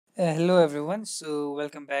Hello everyone, so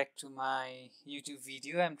welcome back to my YouTube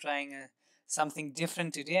video. I'm trying something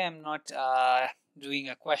different today. I'm not doing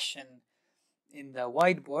a question in the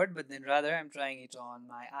whiteboard, but then rather I'm trying it on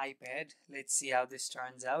my iPad. Let's see how this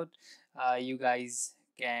turns out. You guys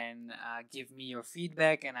can give me your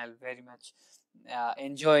feedback, and I'll very much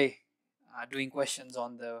enjoy doing questions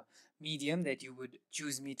on the medium that you would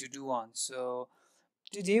choose me to do on. So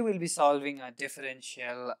today we'll be solving a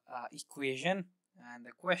differential equation, and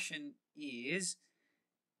the question is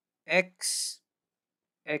x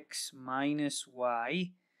minus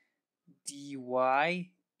y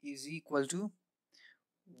dy is equal to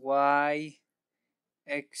y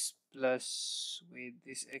x plus, wait,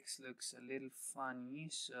 this x looks a little funny,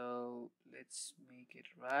 so let's make it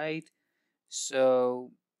right.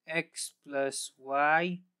 So x plus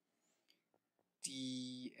y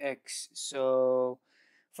dx. So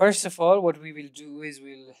first of all, what we will do is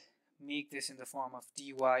we'll make this in the form of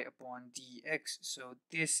dy upon dx. So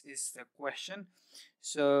this is the question.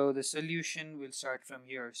 So the solution will start from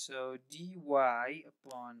here. So dy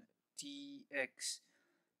upon dx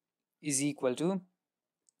is equal to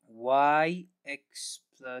yx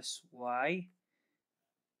plus y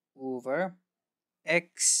over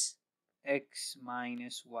x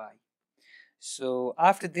minus y. So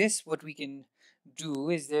after this, what we can do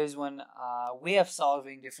is there's one way of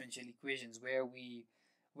solving differential equations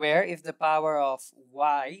where if the power of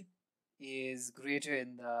y is greater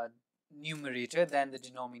in the numerator than the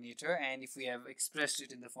denominator, and if we have expressed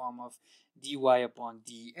it in the form of dy upon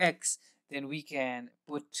dx, then we can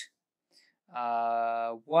put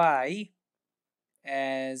y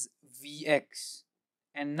as vx,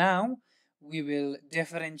 and now we will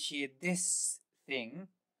differentiate this thing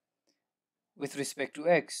with respect to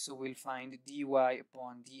x. So we'll find dy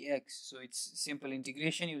upon dx. So it's simple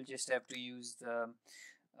integration. You'll just have to use the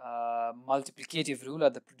multiplicative rule or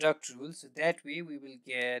the product rule. So that way we will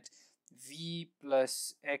get v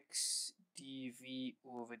plus x dv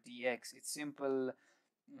over dx. It's simple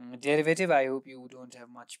derivative. I hope you don't have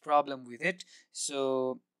much problem with it.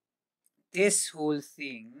 So this whole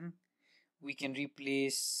thing, we can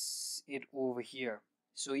replace it over here.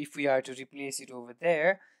 So if we are to replace it over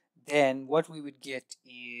there, then what we would get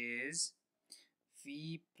is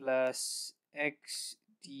v plus x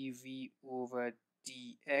dv over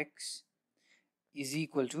dx is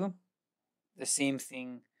equal to the same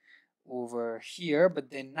thing over here,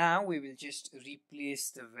 but then now we will just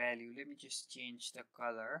replace the value. Let me just change the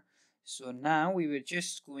color. So now we were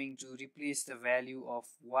just going to replace the value of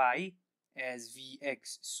y as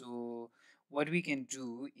vx. So what we can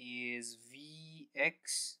do is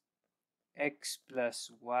vx x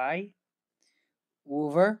plus y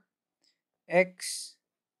over x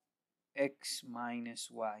minus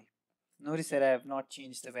y. Notice that I have not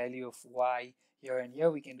changed the value of y here and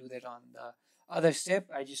here. We can do that on the other step.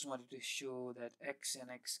 I just wanted to show that x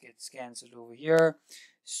and x gets cancelled over here.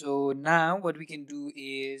 So now what we can do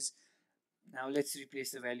is, now let's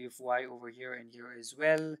replace the value of y over here and here as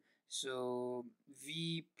well. So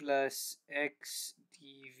v plus x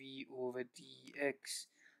dv over dx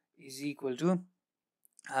is equal to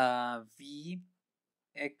v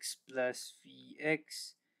x plus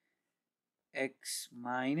vx x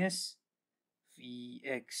minus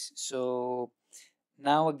vx. So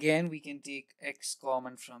now again we can take x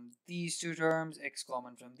common from these two terms, x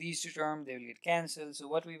common from these two terms, they will get cancelled. So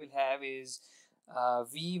what we will have is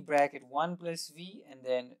v bracket 1 plus v, and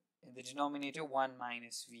then in the denominator 1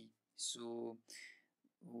 minus v. So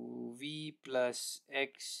v plus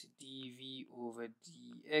x dv over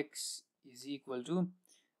dx is equal to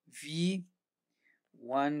v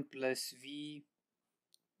 1 plus v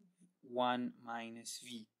 1 minus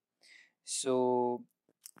v. So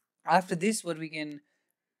after this, what we can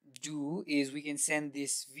do is we can send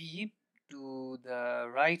this v to the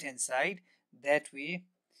right hand side. That way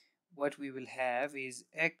what we will have is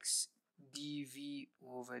x dv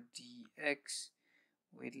over dx.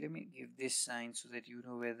 Wait, let me give this sign so that you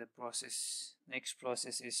know where the next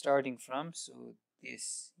process is starting from. So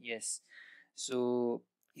this, yes, so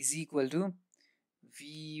is equal to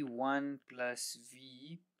v1 plus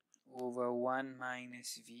v over 1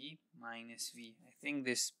 minus v minus v. I think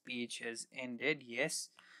this page has ended, yes.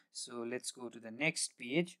 So let's go to the next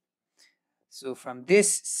page. So from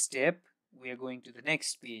this step, we are going to the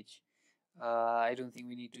next page. I don't think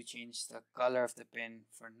we need to change the color of the pen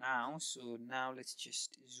for now. So now let's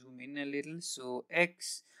just zoom in a little. So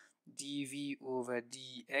x dv over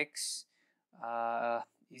dx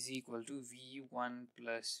is equal to v1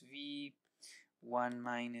 plus v 1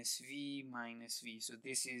 minus v minus v. So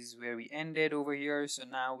this is where we ended over here. So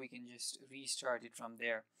now we can just restart it from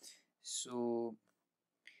there. So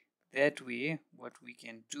That way, what we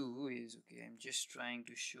can do is, okay, I'm just trying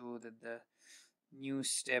to show that the new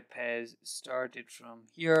step has started from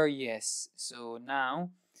here. Yes, so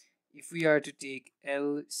now if we are to take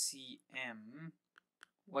LCM,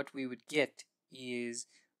 what we would get is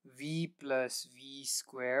v plus v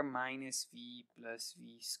square minus v plus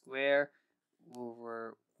v square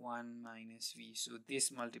over 1 minus v. So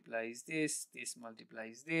this multiplies this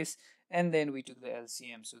multiplies this, and then we took the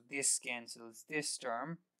LCM. So this cancels this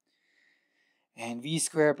term, and v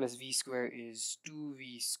square plus v square is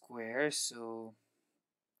 2v square. So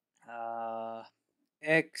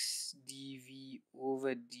x dv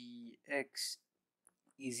over dx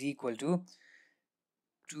is equal to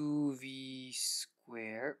 2v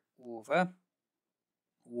square over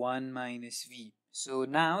 1 minus v. So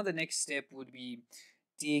now the next step would be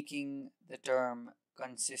taking the term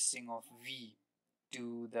consisting of v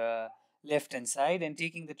to the left hand side and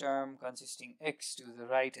taking the term consisting x to the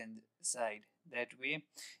right hand side. That way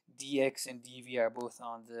dx and dv are both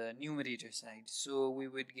on the numerator side. So we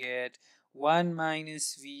would get 1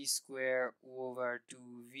 minus v square over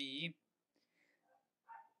 2v,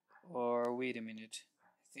 or wait a minute,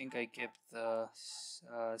 I think I kept the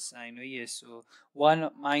sign. Oh yes, so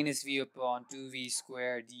 1 minus v upon 2v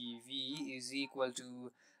square dv is equal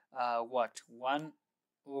to what? 1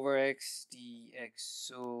 over x dx.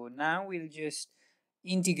 So now we'll just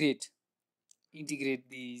integrate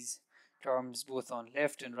these terms both on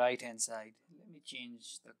left and right hand side. Let me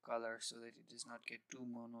change the color so that it does not get too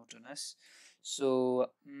monotonous.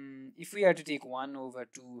 So if we are to take 1 over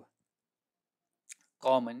 2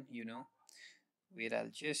 common, wait,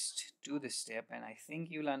 I'll just do the step and I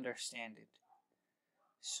think you'll understand it.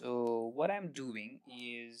 So what I'm doing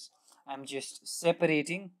is I'm just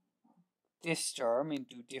separating this term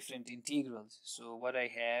into different integrals. So what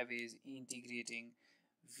I have is integrating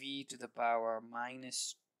v to the power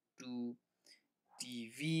minus 2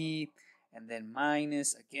 dv, and then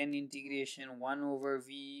minus again integration 1 over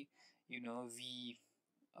v, v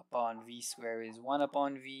upon v square is 1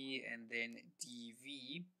 upon v, and then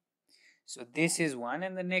dv. So this is 1,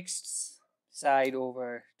 and the next side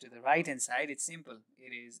over to the right hand side, it's simple.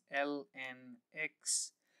 It is ln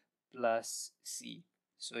x plus c.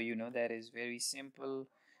 So that is very simple.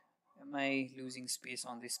 Am I losing space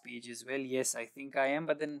on this page as well? Yes, I think I am,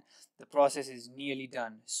 but then the process is nearly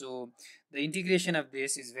done. So the integration of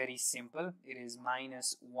this is very simple. It is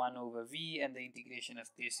minus 1 over v, and the integration of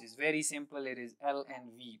this is very simple. It is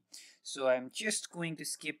ln v. So I'm just going to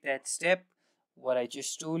skip that step, what I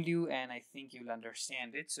just told you, and I think you'll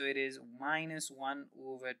understand it. So it is minus 1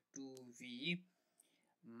 over 2v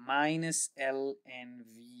minus ln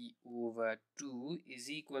v over 2 is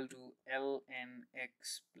equal to ln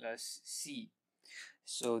x plus c.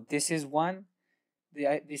 So this is one.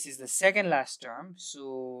 This is the second last term.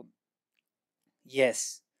 So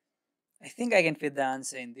yes, I think I can fit the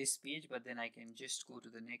answer in this page, but then I can just go to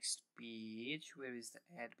the next page. Where is the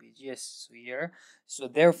add page? Yes, so here. So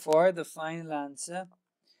therefore, the final answer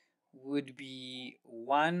would be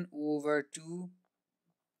 1 over 2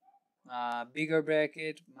 bigger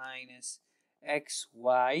bracket minus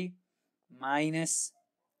xy minus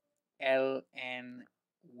ln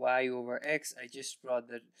y over x. I just brought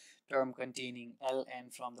the term containing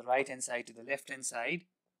ln from the right hand side to the left hand side,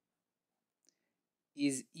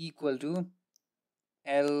 is equal to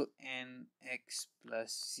ln x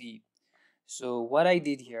plus c. So what I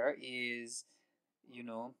did here is,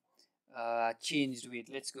 changed. Wait,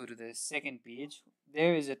 let's go to the second page.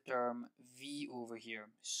 There is a term v over here.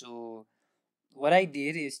 So what I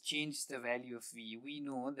did is change the value of v. We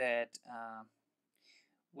know that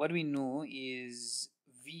what we know is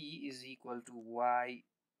v is equal to y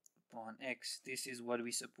upon x. This is what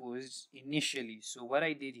we supposed initially. So what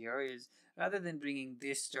I did here is, rather than bringing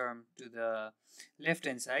this term to the left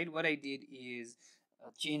hand side, what I did is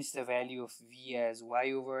change the value of v as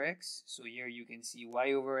y over x. So here you can see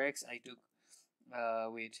y over x. I took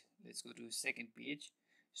wait, let's go to second page.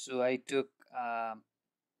 So I took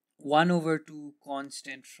 1 over 2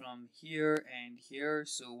 constant from here and here.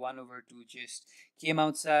 So 1 over 2 just came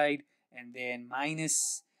outside, and then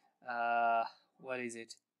minus what is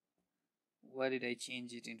it? What did I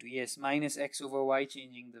change it into? Yes, minus x over y,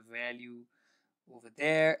 changing the value over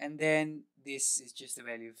there, and then this is just the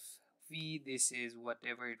value of v. This is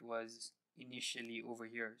whatever it was initially over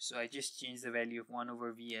here. So I just changed the value of 1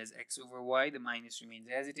 over v as x over y. The minus remains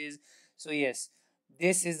as it is. So yes,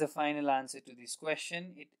 this is the final answer to this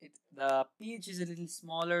question. The page is a little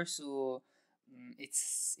smaller, so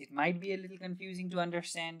it might be a little confusing to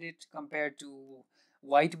understand it compared to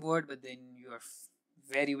whiteboard, but then you are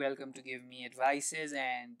very welcome to give me advices.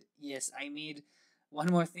 And yes, I made One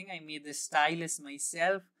more thing, I made the stylus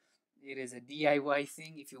myself. It is a DIY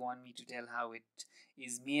thing. If you want me to tell how it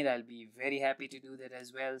is made, I'll be very happy to do that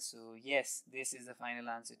as well. So yes, this is the final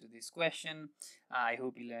answer to this question. I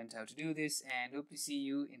hope you learned how to do this and hope to see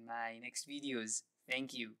you in my next videos.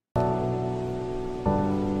 Thank you.